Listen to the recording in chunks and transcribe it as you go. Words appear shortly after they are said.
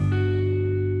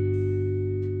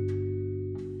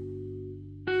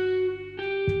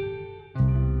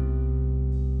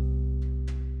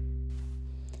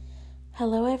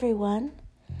Hello, everyone,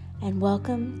 and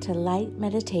welcome to Light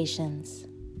Meditations.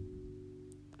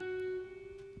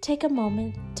 Take a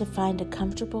moment to find a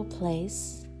comfortable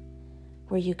place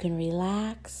where you can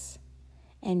relax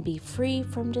and be free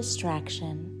from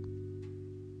distraction.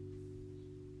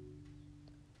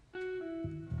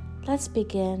 Let's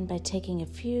begin by taking a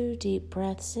few deep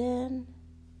breaths in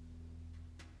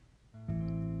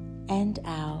and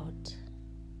out.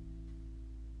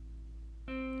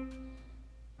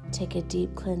 Take a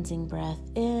deep cleansing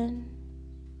breath in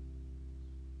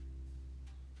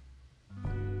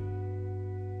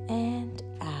and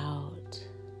out.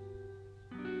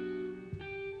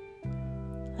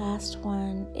 Last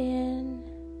one in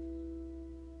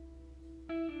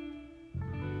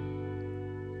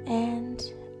and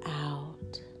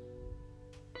out.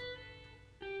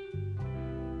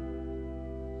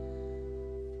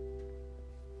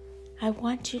 I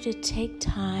want you to take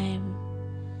time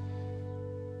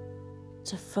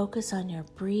to focus on your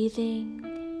breathing,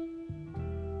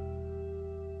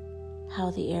 how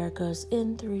the air goes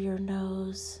in through your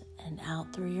nose and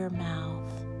out through your mouth.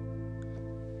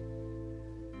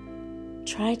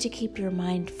 Try to keep your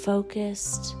mind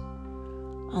focused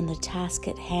on the task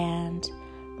at hand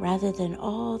rather than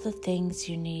all the things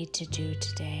you need to do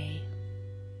today.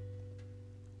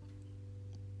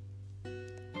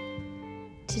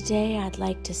 Today, I'd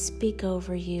like to speak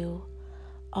over you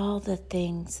all the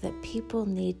things that people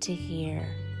need to hear.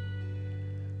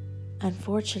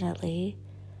 Unfortunately,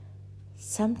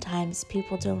 sometimes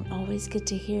people don't always get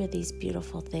to hear these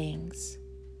beautiful things.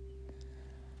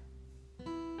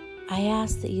 I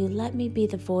ask that you let me be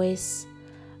the voice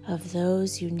of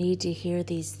those you need to hear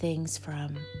these things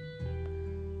from.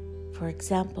 For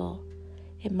example,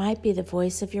 it might be the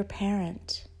voice of your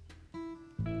parent,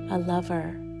 a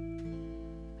lover,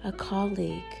 a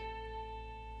colleague,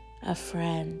 a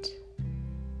friend,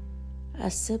 a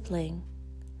sibling,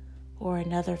 or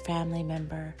another family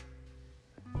member.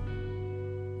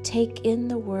 Take in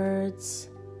the words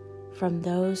from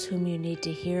those whom you need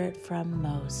to hear it from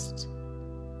most.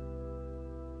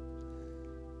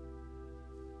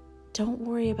 Don't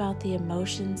worry about the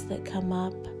emotions that come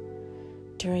up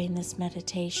during this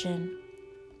meditation.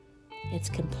 It's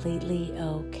completely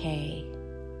okay.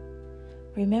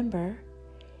 Remember,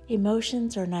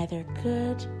 emotions are neither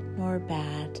good nor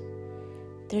bad.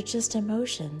 They're just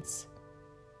emotions.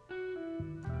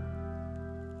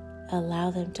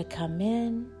 Allow them to come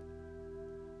in,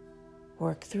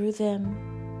 work through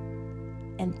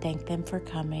them, and thank them for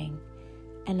coming,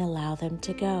 and allow them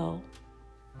to go.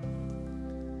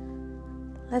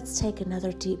 Let's take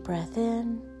another deep breath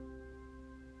in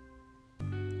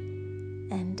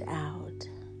and out.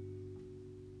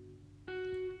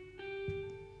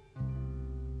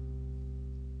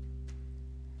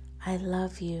 I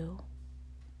love you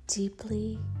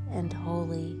deeply and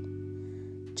wholly,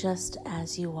 just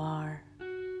as you are.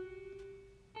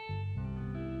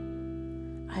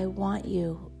 I want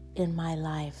you in my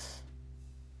life.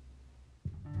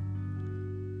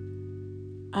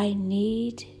 I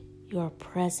need your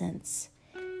presence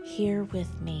here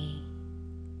with me.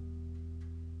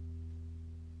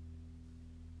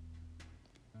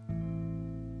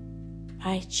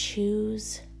 I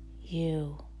choose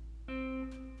you.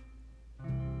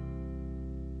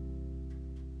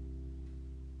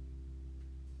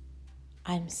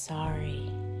 I'm sorry.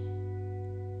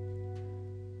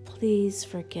 Please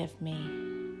forgive me.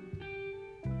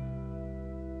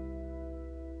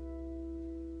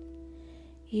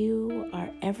 You are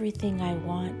everything I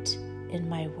want in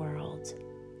my world.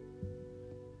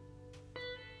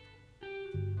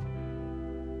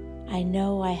 I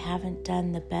know I haven't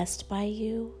done the best by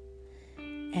you,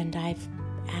 and I've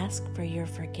asked for your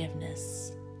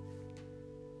forgiveness.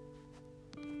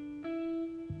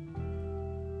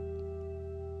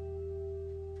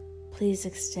 Please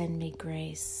extend me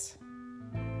grace.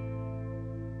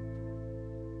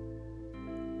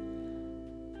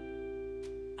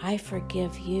 I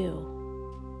forgive you.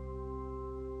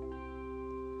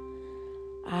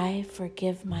 I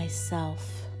forgive myself.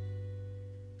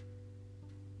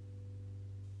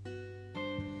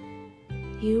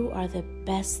 You are the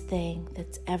best thing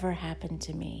that's ever happened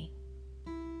to me.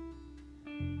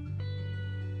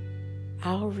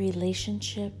 Our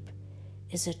relationship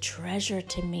is a treasure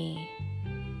to me.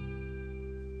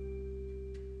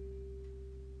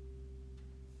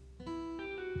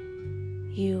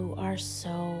 You are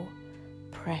so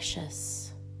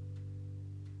precious.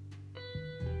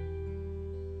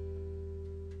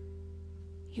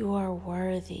 You are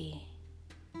worthy.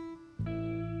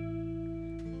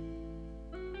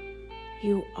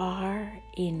 You are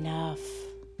enough.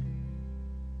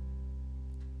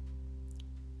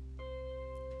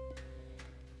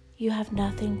 You have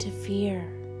nothing to fear.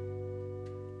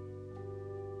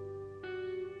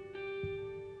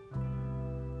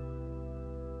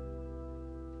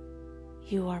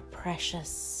 You are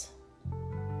precious.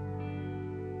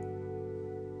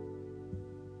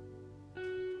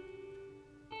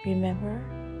 Remember,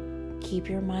 keep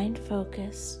your mind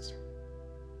focused.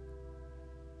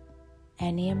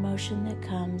 Any emotion that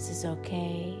comes is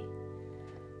okay.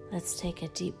 Let's take a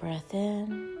deep breath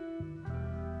in.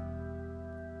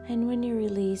 And when you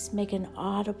release, make an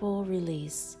audible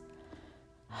release.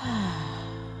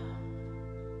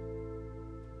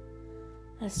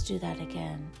 Let's do that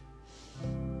again.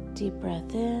 Deep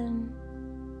breath in.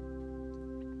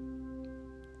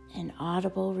 An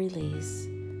audible release.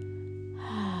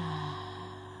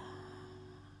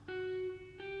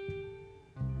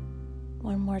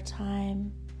 One more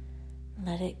time.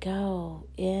 Let it go.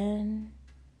 In.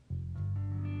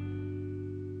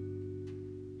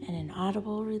 And an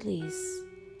audible release.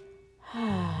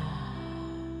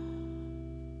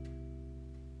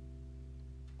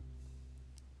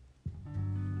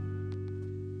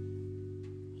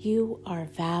 You are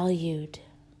valued.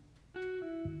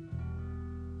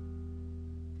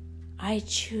 I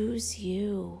choose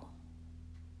you.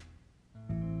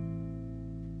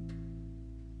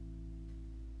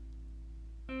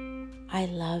 I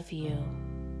love you.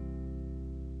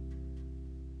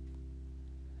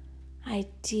 I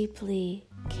deeply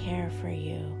care for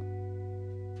you.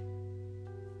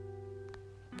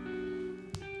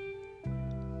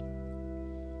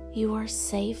 You are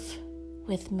safe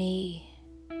with me.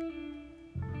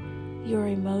 Your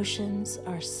emotions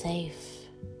are safe.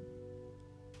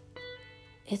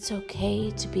 It's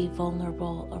okay to be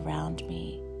vulnerable around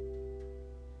me.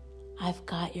 I've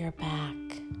got your back.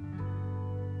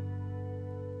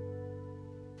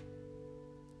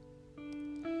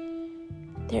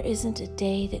 There isn't a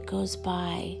day that goes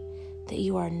by that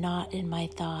you are not in my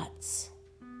thoughts.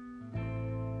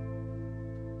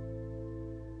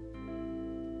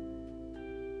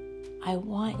 I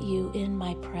want you in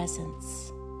my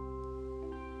presence.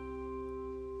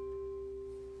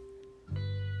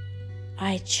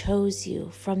 I chose you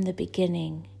from the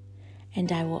beginning,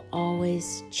 and I will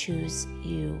always choose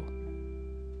you.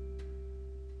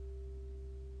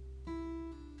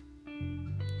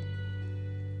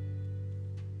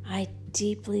 I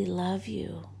deeply love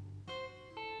you.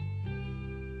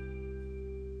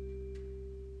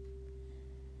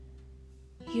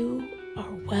 You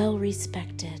are well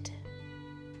respected.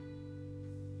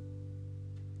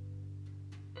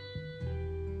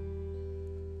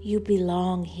 You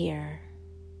belong here.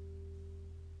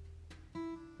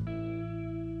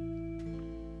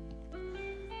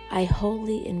 I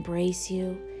wholly embrace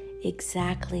you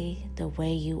exactly the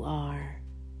way you are.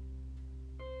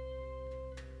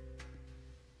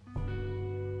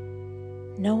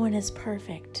 No one is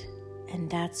perfect, and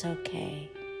that's okay.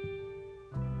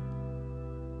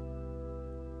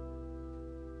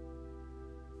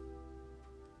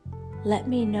 Let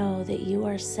me know that you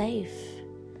are safe.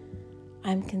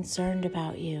 I'm concerned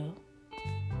about you.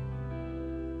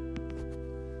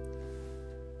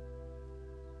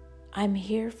 I'm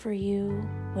here for you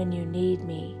when you need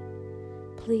me.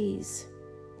 Please,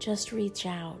 just reach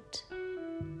out.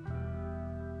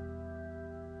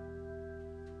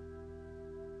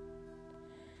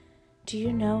 Do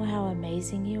you know how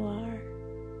amazing you are?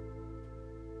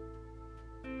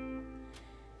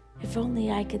 If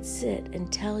only I could sit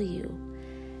and tell you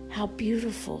how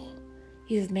beautiful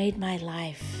you've made my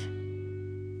life.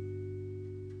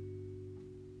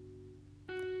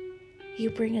 You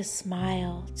bring a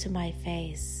smile to my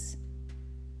face.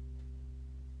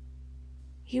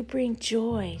 You bring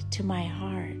joy to my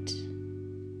heart.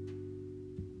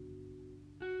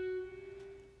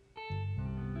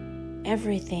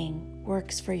 Everything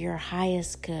works for your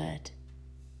highest good.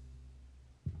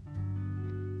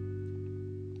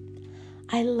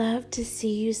 I love to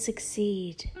see you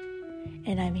succeed,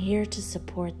 and I'm here to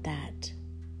support that.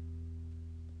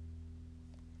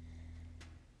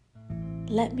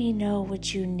 Let me know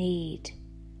what you need.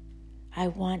 I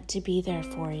want to be there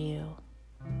for you.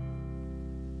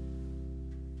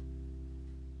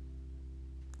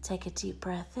 Take a deep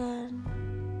breath in.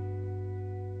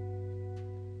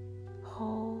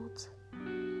 Hold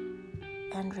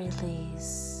and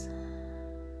release.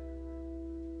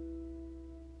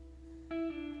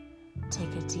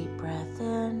 Take a deep breath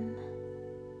in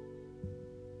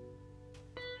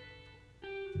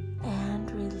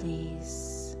and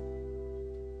release.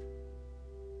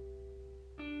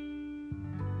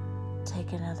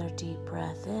 Take another deep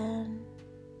breath in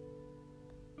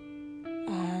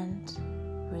and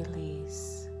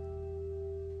release.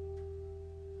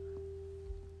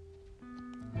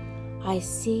 I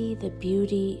see the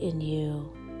beauty in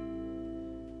you.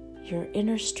 Your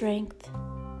inner strength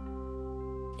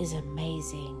is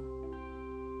amazing.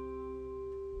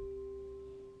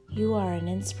 You are an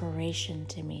inspiration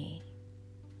to me.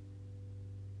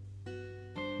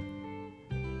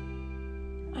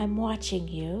 I'm watching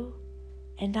you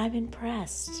and I'm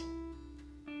impressed.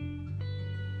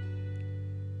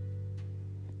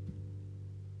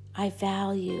 I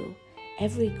value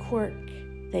every quirk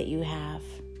that you have.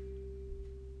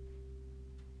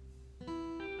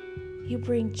 You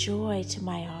bring joy to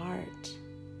my heart.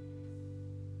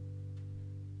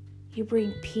 You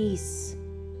bring peace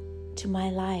to my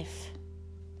life,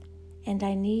 and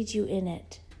I need you in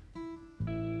it.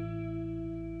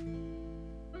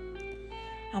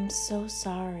 I'm so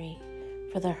sorry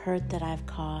for the hurt that I've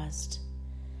caused.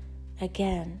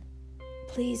 Again,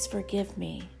 please forgive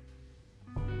me.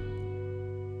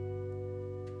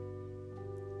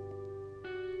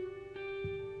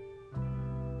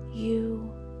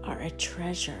 You are a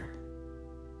treasure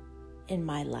in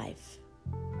my life.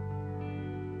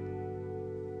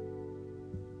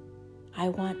 I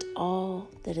want all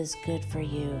that is good for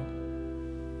you.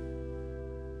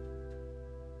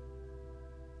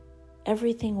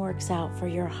 Everything works out for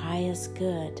your highest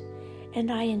good,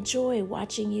 and I enjoy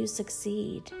watching you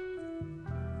succeed.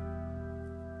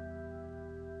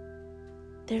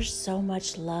 There's so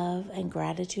much love and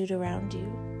gratitude around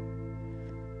you.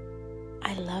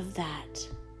 I love that.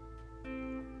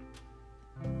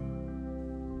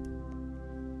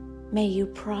 May you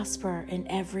prosper in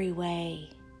every way.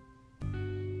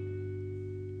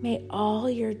 May all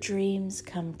your dreams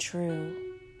come true.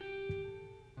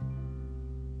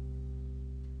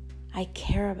 I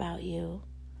care about you,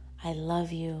 I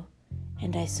love you,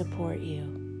 and I support you.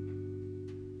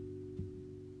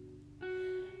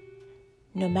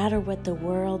 No matter what the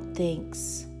world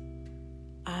thinks,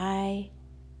 I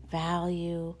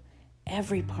value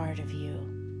every part of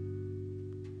you.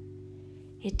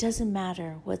 It doesn't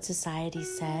matter what society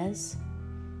says.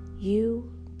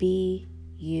 You be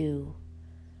you.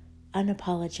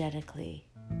 Unapologetically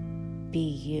be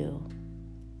you.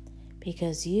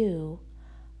 Because you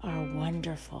are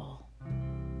wonderful.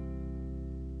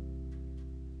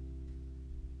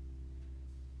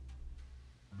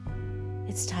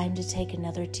 It's time to take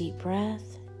another deep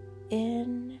breath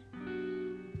in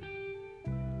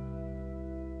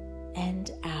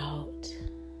and out.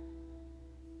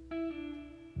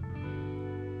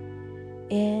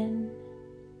 In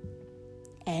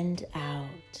and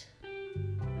out.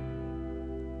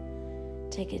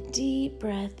 Take a deep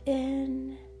breath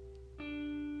in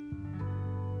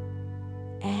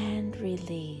and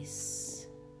release.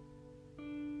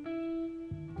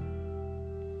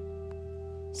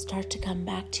 Start to come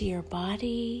back to your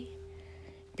body.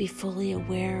 Be fully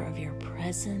aware of your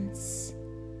presence.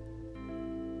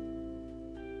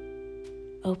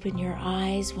 Open your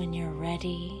eyes when you're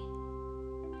ready.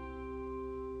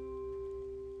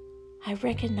 I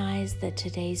recognize that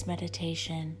today's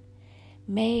meditation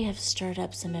may have stirred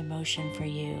up some emotion for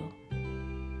you.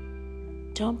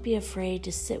 Don't be afraid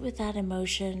to sit with that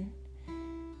emotion,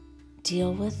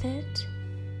 deal with it,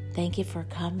 thank you for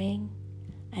coming,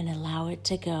 and allow it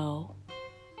to go.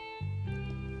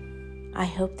 I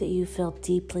hope that you feel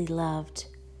deeply loved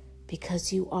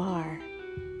because you are.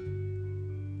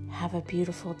 Have a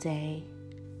beautiful day.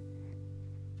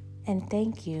 And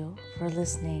thank you for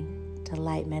listening to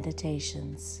Light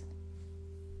Meditations.